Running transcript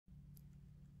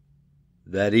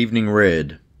That evening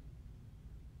red.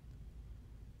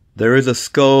 There is a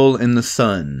skull in the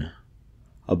sun,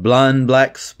 a blind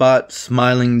black spot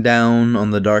smiling down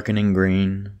on the darkening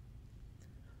green.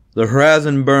 The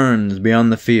horizon burns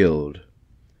beyond the field.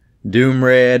 Doom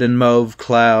red and mauve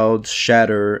clouds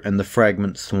shatter and the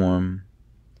fragments swarm.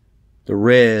 The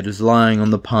red is lying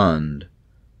on the pond,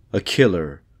 a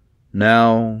killer.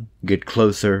 Now, get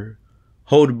closer,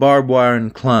 hold barbed wire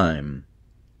and climb.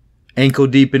 Ankle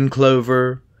deep in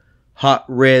clover, hot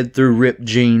red through ripped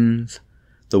jeans,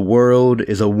 the world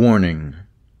is a warning.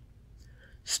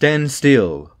 Stand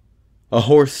still, a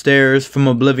horse stares from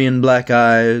oblivion black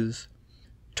eyes.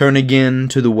 Turn again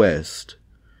to the west.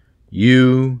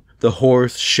 You, the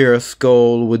horse, share a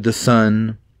skull with the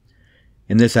sun.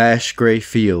 In this ash-gray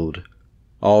field,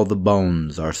 all the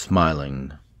bones are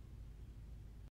smiling.